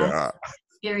 So that's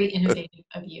very innovative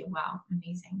of you. Wow.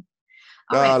 Amazing.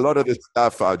 A lot of this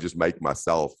stuff I just make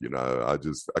myself, you know. I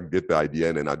get the idea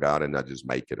and then I go out and I just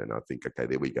make it. And I think, okay,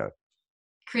 there we go.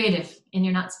 Creative. And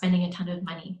you're not spending a ton of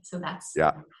money. So that's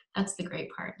the great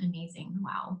part. Amazing.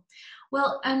 Wow.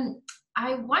 Well,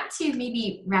 I want to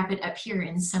maybe wrap it up here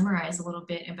and summarize a little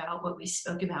bit about what we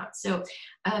spoke about. So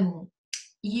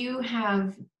you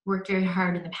have worked very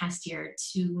hard in the past year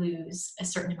to lose a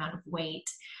certain amount of weight.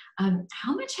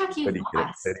 How much have you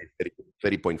lost?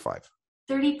 30.5.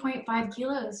 30.5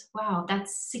 kilos. Wow.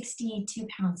 That's 62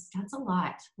 pounds. That's a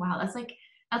lot. Wow. That's like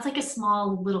a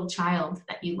small little child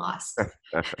that you lost.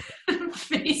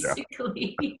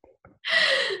 Basically.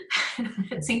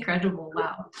 It's incredible.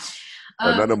 Wow.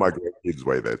 None of my grandkids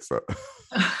weigh that. So.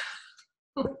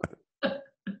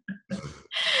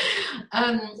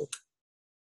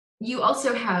 You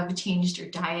also have changed your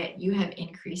diet. You have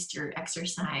increased your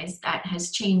exercise. That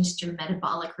has changed your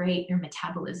metabolic rate, your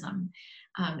metabolism,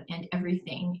 and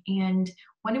everything. And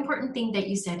one important thing that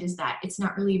you said is that it's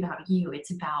not really about you. It's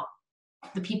about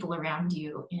the people around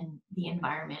you and the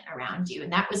environment around you.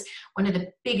 And that was one of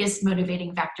the biggest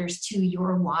motivating factors to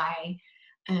your why,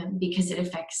 because it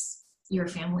affects your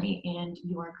family and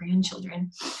your grandchildren.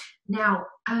 Now,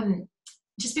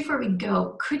 just before we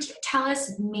go, could you tell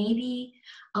us maybe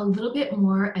a little bit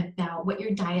more about what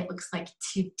your diet looks like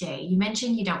today? You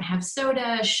mentioned you don't have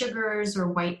soda, sugars,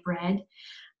 or white bread.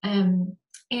 And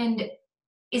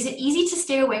is it easy to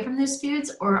stay away from those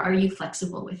foods, or are you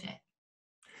flexible with it?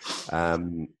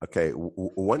 Okay.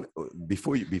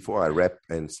 Before I wrap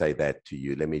and say that to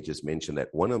you, let me just mention that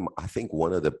I think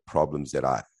one of the problems that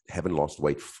I haven't lost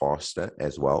weight faster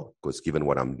as well, because given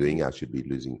what I'm doing, I should be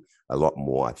losing a lot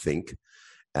more, I think.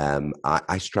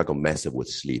 I struggle massive with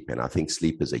sleep, and I think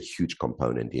sleep is a huge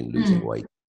component in losing weight.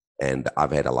 And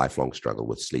I've had a lifelong struggle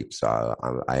with sleep. So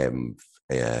I am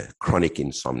a chronic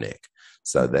insomniac.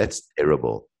 So that's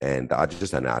terrible. And I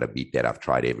just don't know how to beat that. I've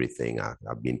tried everything.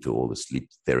 I've been to all the sleep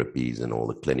therapies and all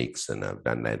the clinics, and I've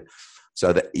done that.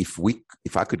 So that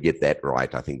if I could get that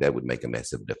right, I think that would make a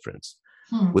massive difference.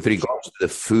 With regards to the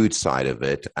food side of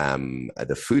it,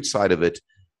 the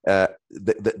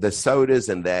sodas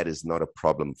and that is not a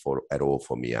problem at all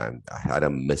for me. I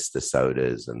don't miss the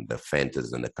sodas and the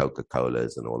Fantas and the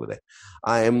Coca-Colas and all of that.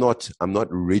 I'm not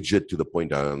rigid to the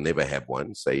point I'll never have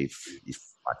one. Say if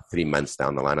like 3 months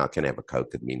down the line I can have a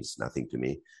Coke, it means nothing to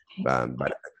me.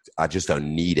 But I just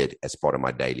don't need it as part of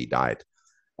my daily diet.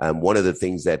 One of the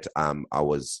things that I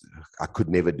could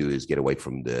never do is get away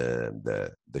from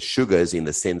the sugars, in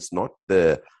the sense,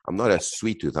 I'm not a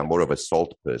sweet tooth. I'm more of a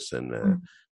salt person.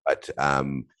 But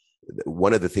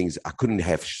one of the things, I couldn't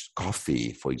have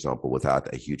coffee, for example,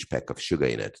 without a huge pack of sugar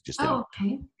in it. Just Oh,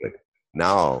 okay.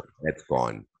 now that's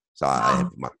gone. So I have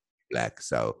Wow. my black.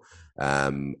 So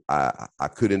I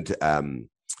couldn't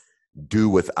do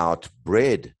without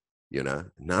bread.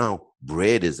 Now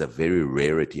bread is a very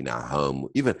rarity in our home.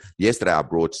 Even yesterday, I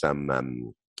brought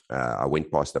some. I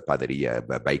went past the padaria,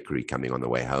 a bakery, coming on the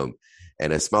way home,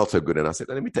 and it smelled so good. And I said,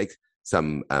 "Let me take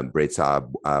some bread."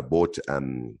 So I bought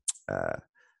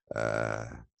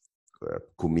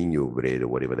Cominho bread, or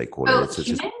whatever they call it. Oh, It's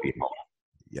just, cumin?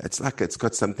 yeah, it's like it's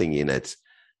got something in it.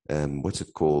 What's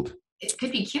it called? It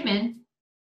could be cumin.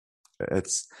 I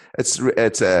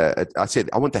said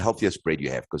I want the healthiest bread you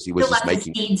have, because he So was just lots of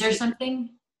making. seeds or something?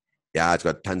 Yeah, it's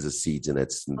got tons of seeds and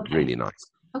it's Okay. really nice.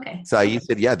 Okay. So he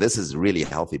said, "Yeah, this is really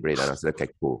healthy bread." And I said, "Okay,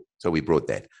 cool." So we brought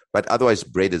that. But otherwise,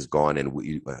 bread is gone, and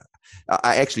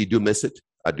I actually do miss it.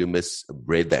 I do miss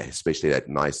bread, especially that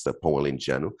nice Paul in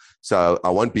general. So I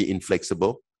won't be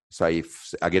inflexible. So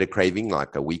if I get a craving,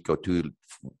 like a week or two,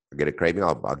 I get a craving,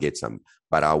 I'll get some.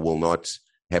 But I will not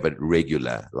have it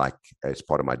regular, like as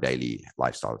part of my daily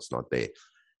lifestyle. It's not there.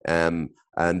 And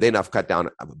then I've cut down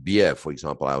beer, for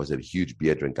example. I was a huge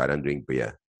beer drinker. I don't drink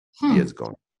beer. Beer's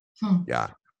gone.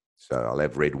 Yeah. So I'll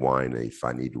have red wine if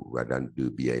I need. I don't do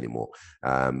beer anymore.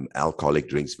 Alcoholic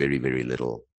drinks, very, very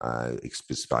little,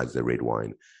 besides the red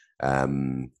wine.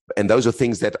 And those are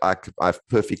things that I've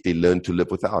perfectly learned to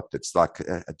live without. It's like,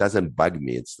 it doesn't bug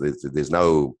me. There's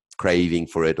no craving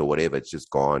for it or whatever. It's just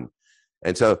gone.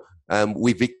 And so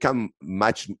we've become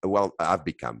I've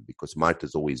become, because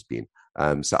Martha's always been.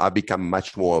 So I've become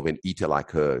much more of an eater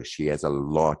like her. She has a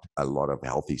lot of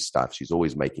healthy stuff. She's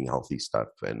always making healthy stuff.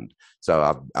 And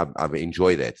so I've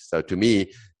enjoyed that. So to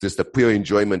me, just the pure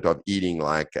enjoyment of eating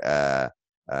like a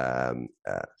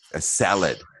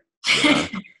salad,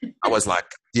 I was like,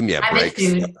 give me a break.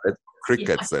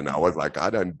 Crickets. Yeah. And I was like, I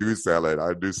don't do salad.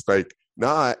 I do steak.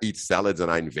 Now I eat salads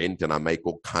and I invent and I make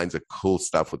all kinds of cool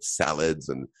stuff with salads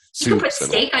and soups. You can put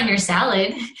steak on your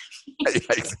salad. Yeah,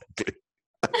 exactly.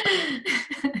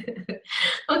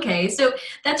 Okay, so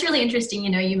that's really interesting.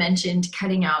 You mentioned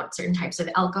cutting out certain types of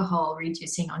alcohol,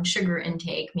 reducing on sugar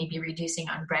intake, maybe reducing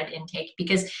on bread intake,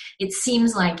 because it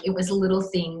seems like it was little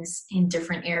things in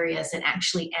different areas that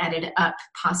actually added up,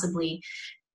 possibly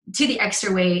to the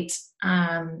extra weight,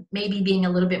 maybe being a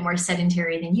little bit more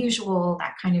sedentary than usual,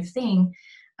 that kind of thing.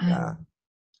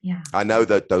 Yeah. I know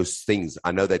that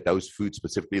those foods,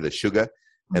 specifically the sugar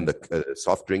and the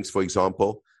soft drinks, for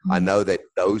example, I know that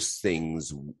those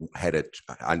things had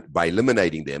by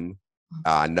eliminating them,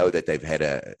 I know that they've had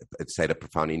it's had a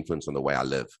profound influence on the way I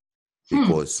live,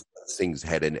 because things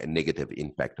had a negative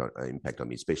impact on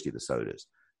me, especially the sodas.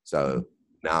 So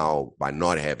now, by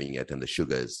not having it and the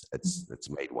sugars, it's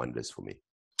made wonders for me.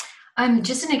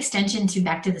 Just an extension to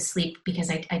back to the sleep,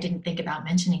 because I didn't think about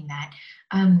mentioning that.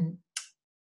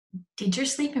 Did your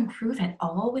sleep improve at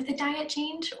all with the diet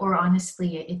change, or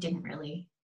honestly, it didn't really?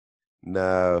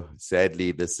 No,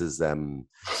 sadly, this is,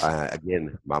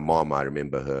 again, my mom, I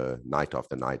remember her night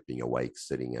after night being awake,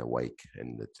 sitting awake.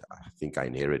 And I think I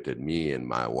inherited, me and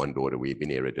my one daughter, we've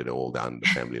inherited it all down the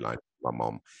family line, my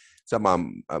mom. So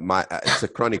it's a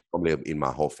chronic problem in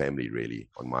my whole family, really,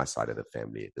 on my side of the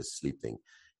family, the sleep thing.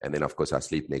 And then, of course, I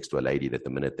sleep next to a lady that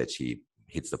the minute that she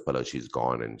hits the pillow, she's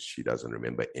gone and she doesn't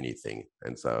remember anything.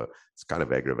 And so it's kind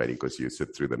of aggravating, because you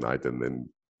sit through the night and then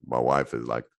my wife is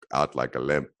like out like a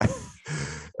lamp.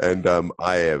 And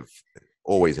I have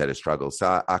always had a struggle.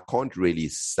 So I can't really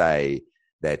say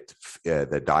that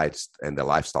the diets and the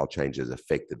lifestyle changes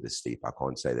affected the sleep. I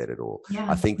can't say that at all. Yeah.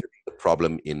 I think the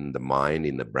problem in the mind,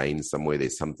 in the brain somewhere,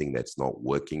 there's something that's not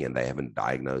working and they haven't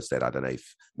diagnosed that. I don't know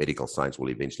if medical science will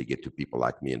eventually get to people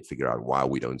like me and figure out why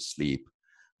we don't sleep.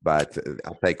 But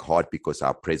I take heart, because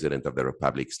our president of the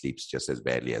republic sleeps just as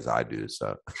badly as I do.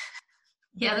 So,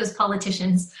 yeah, those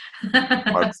politicians.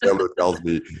 Marcelo tells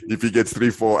me if he gets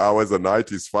 3-4 hours a night,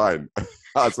 he's fine.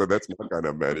 So that's my kind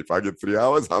of man. If I get 3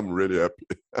 hours, I'm really happy.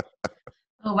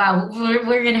 Oh, wow.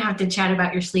 We're going to have to chat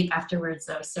about your sleep afterwards,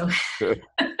 though. So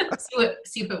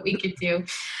see what we could do.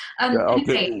 I'll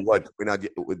tell you what,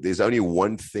 there's only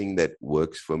one thing that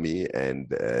works for me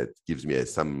and gives me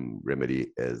some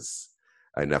remedy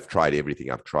and I've tried everything.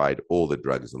 I've tried all the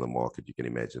drugs on the market you can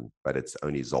imagine, but it's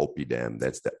only Zolpidem.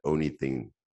 That's the only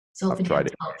thing I've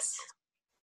tried.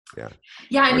 Yeah.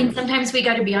 Yeah. I mean, sometimes we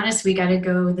got to be honest, we got to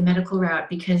go the medical route,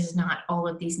 because not all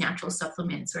of these natural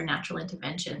supplements or natural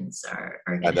interventions are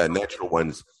the natural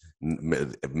ones,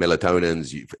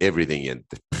 melatonins, everything, and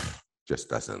just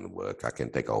doesn't work. I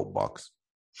can take a whole box.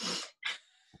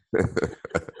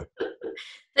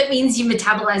 That means you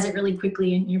metabolize it really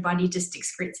quickly and your body just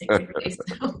excretes it quickly.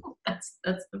 So that's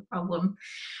the problem.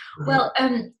 Well,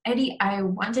 Eddie, I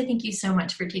want to thank you so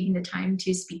much for taking the time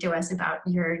to speak to us about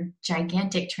your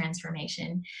gigantic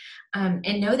transformation.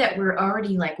 And know that we're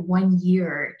already like 1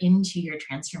 year into your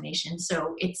transformation.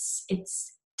 So it's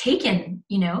taken,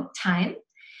 time.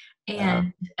 Uh,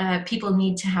 And people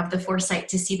need to have the foresight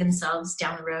to see themselves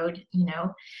down the road.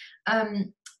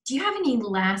 Do you have any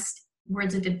last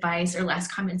words of advice or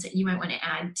last comments that you might want to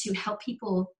add to help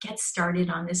people get started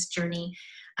on this journey?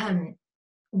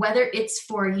 Whether it's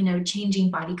for, changing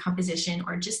body composition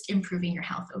or just improving your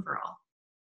health overall.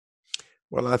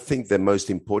 well, I think the most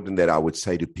important that I would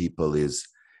say to people is,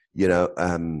 you know,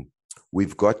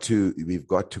 we've got to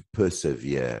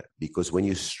persevere, because when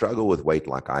you struggle with weight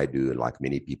like I do and like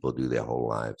many people do their whole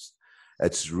lives,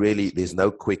 there's no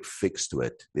quick fix to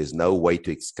it. There's no way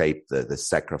to escape the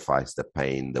sacrifice, the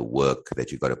pain, the work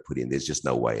that you've got to put in. There's just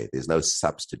no way. There's no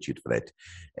substitute for that.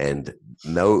 And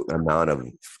no amount of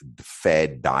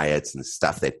fad diets and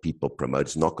stuff that people promote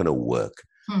is not going to work.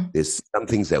 There's some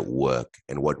things that work.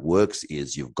 And what works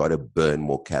is you've got to burn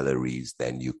more calories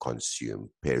than you consume,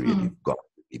 period. You've got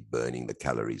be burning the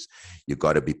calories. You've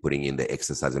got to be putting in the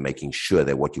exercise and making sure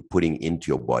that what you're putting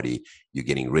into your body, you're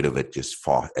getting rid of it just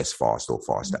as fast or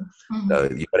faster. So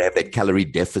you've got to have that calorie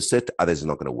deficit. Others it's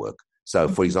not going to work. So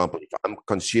for example, if I'm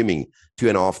consuming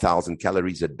 2,500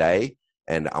 calories a day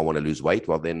and I want to lose weight,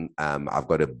 well then I've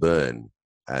got to burn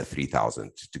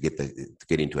 3,000 to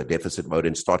get into a deficit mode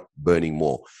and start burning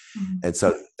more. And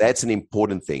so that's an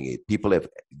important thing. People have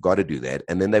got to do that,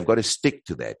 and then they've got to stick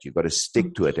to that. You've got to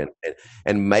stick to it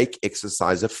and make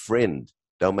exercise a friend.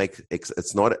 Don't make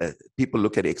it's not people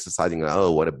look at exercising and,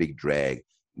 oh, what a big drag.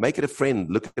 Make it a friend.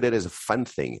 Look at it as a fun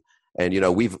thing. And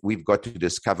we've got to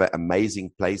discover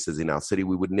amazing places in our city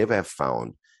we would never have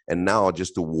found. And now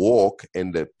just to walk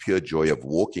and the pure joy of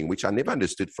walking, which I never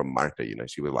understood from Marta,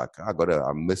 she was like, I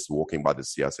miss walking by the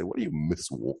sea. I said, what do you miss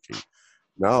walking?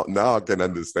 Now I can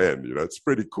understand, it's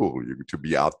pretty cool to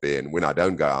be out there. And when I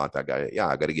don't go out, I go,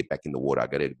 I got to get back in the water. I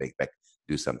got to get back,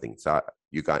 do something. So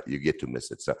you get to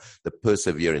miss it. So the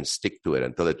perseverance, stick to it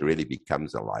until it really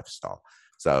becomes a lifestyle.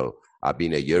 So I've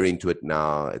been a year into it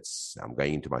now. I'm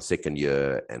going into my second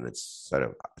year, and it's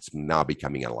now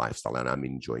becoming a lifestyle, and I'm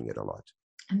enjoying it a lot.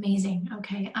 Amazing.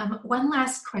 Okay. One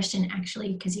last question,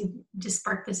 actually, because you just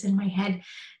sparked this in my head.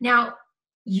 Now,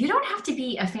 you don't have to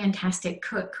be a fantastic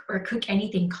cook or cook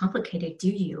anything complicated, do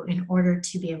you, in order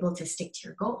to be able to stick to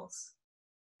your goals?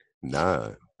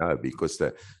 No, because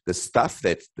the stuff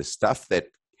that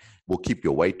will keep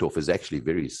your weight off is actually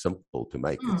very simple to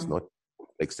make. It's not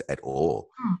complex at all.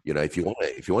 If you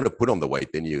want to put on the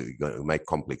weight, then you're going to make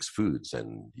complex foods,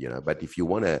 and but if you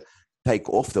want to take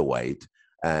off the weight,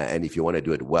 and if you want to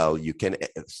do it well, you can.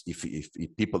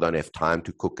 If people don't have time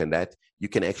to cook and that, you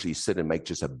can actually sit and make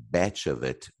just a batch of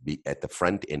it at the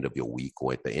front end of your week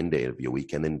or at the end of your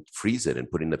week, and then freeze it and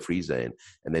put it in the freezer,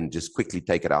 and then just quickly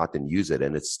take it out and use it.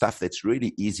 And it's stuff that's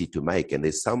really easy to make. And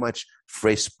there's so much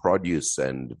fresh produce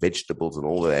and vegetables and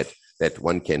all of that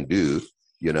one can do.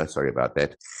 Sorry about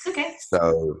that. Okay.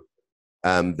 So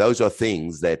those are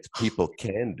things that people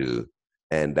can do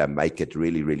and make it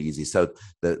really, really easy. So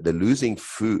the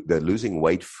losing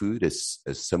weight food is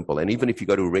simple. And even if you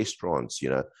go to restaurants,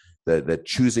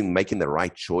 the making the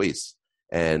right choice.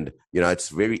 And, it's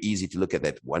very easy to look at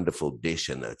that wonderful dish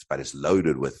but it's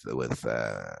loaded with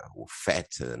fat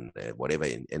and whatever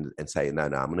and say, no,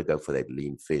 I'm going to go for that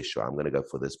lean fish, or I'm going to go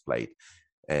for this plate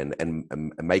and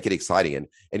make it exciting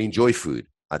and enjoy food.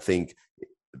 I think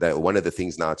that one of the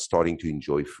things now, it's starting to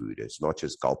enjoy food. It's not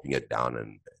just gulping it down,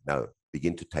 and no,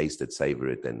 begin to taste it, savor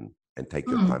it, and take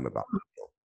your time about it.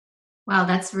 Wow,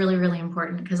 that's really, really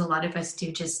important, because a lot of us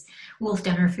do just wolf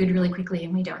down our food really quickly,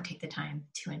 and we don't take the time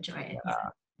to enjoy it.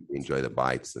 Enjoy the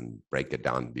bites and break it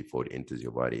down before it enters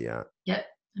your body. Yeah. Yep.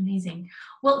 Amazing.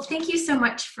 Well, thank you so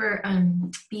much for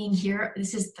being here.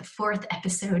 This is the 4th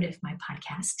episode of my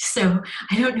podcast, so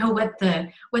I don't know what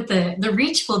the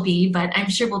reach will be, but I'm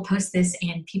sure we'll post this,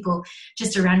 and people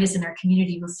just around us in our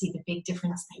community will see the big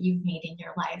difference that you've made in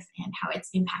your life and how it's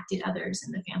impacted others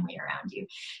and the family around you.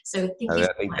 So thank you.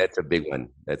 I think that's a big one.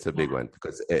 That's a big one,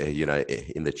 because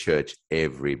in the church,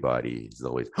 everybody is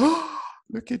always, oh,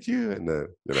 look at you, and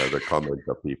the comments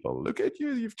of people, look at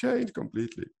you, you've changed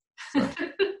completely. So.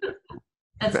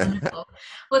 That's wonderful.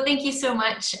 Well, thank you so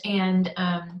much. And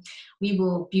we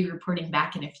will be reporting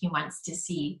back in a few months to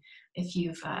see if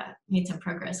you've made some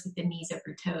progress with the knees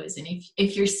over toes, and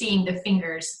if you're seeing the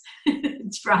fingers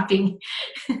dropping.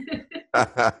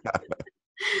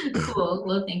 Cool.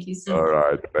 Well, thank you so much. All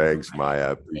right. Thanks,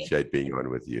 Maya. Appreciate being on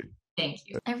with you. Thank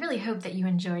you. I really hope that you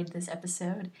enjoyed this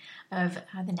episode of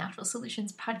the Natural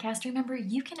Solutions podcast. Remember,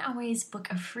 you can always book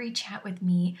a free chat with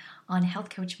me on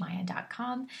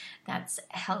healthcoachmaya.com. That's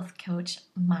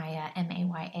healthcoachmaya,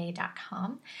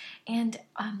 MAYA.com. And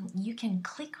you can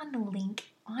click on the link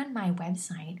on my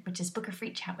website, which is Book a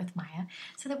Free Chat with Maya,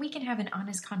 so that we can have an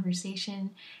honest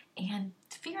conversation and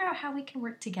figure out how we can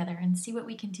work together and see what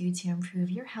we can do to improve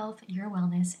your health, your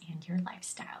wellness, and your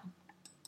lifestyle.